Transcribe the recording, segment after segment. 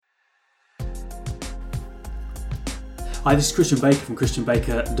Hi, this is Christian Baker from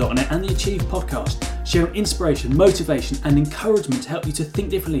christianbaker.net and the Achieve podcast, sharing inspiration, motivation and encouragement to help you to think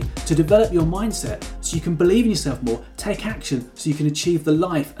differently, to develop your mindset so you can believe in yourself more, take action so you can achieve the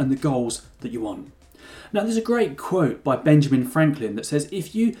life and the goals that you want. Now, there's a great quote by Benjamin Franklin that says,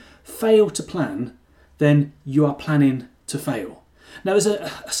 if you fail to plan, then you are planning to fail. Now, there's a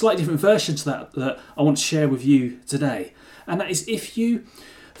slightly different version to that I want to share with you today. And that is, if you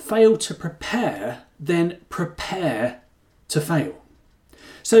fail to prepare, then prepare to fail.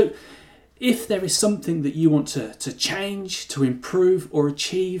 So if there is something that you want to change, to improve or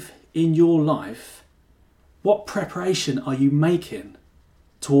achieve in your life, what preparation are you making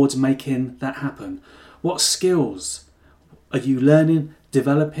towards making that happen? What skills are you learning,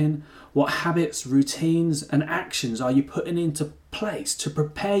 developing? What habits, routines and actions are you putting into place to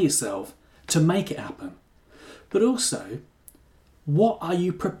prepare yourself to make it happen? But also, what are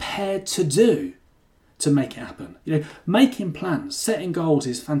you prepared to do to make it happen? You know, making plans, setting goals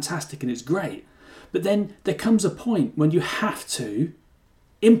is fantastic and it's great. But then there comes a point when you have to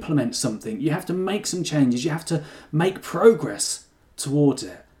implement something. You have to make some changes. You have to make progress towards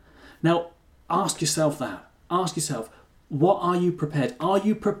it. Now, ask yourself that. Ask yourself, what are you prepared? Are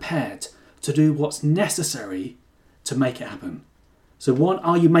you prepared to do what's necessary to make it happen? So one,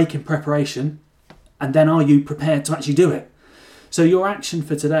 are you making preparation? And then are you prepared to actually do it? So your action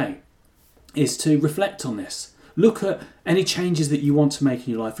for today is to reflect on this. Look at any changes that you want to make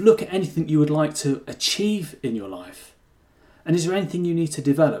in your life. Look at anything you would like to achieve in your life. And is there anything you need to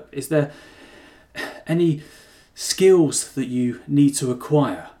develop? Is there any skills that you need to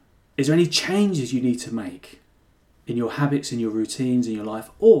acquire? Is there any changes you need to make in your habits, in your routines, in your life?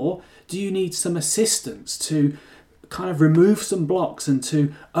 Or do you need some assistance to kind of remove some blocks and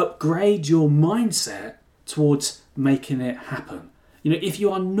to upgrade your mindset towards making it happen? You know, if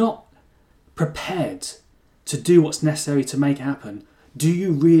you are not prepared to do what's necessary to make it happen, do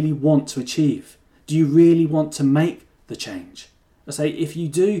you really want to achieve? Do you really want to make the change? I say, if you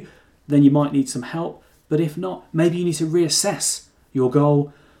do, then you might need some help. But if not, maybe you need to reassess your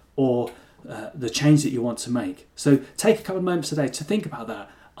goal or the change that you want to make. So take a couple of moments today to think about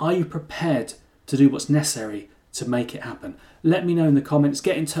that. Are you prepared to do what's necessary to make it happen? Let me know in the comments.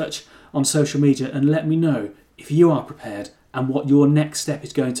 Get in touch on social media and let me know if you are prepared and what your next step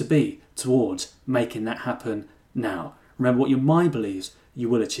is going to be towards making that happen now. Remember, what your mind believes, you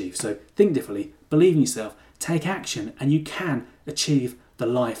will achieve. So think differently, believe in yourself, take action, and you can achieve the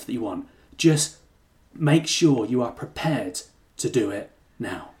life that you want. Just make sure you are prepared to do it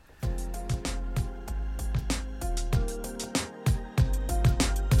now.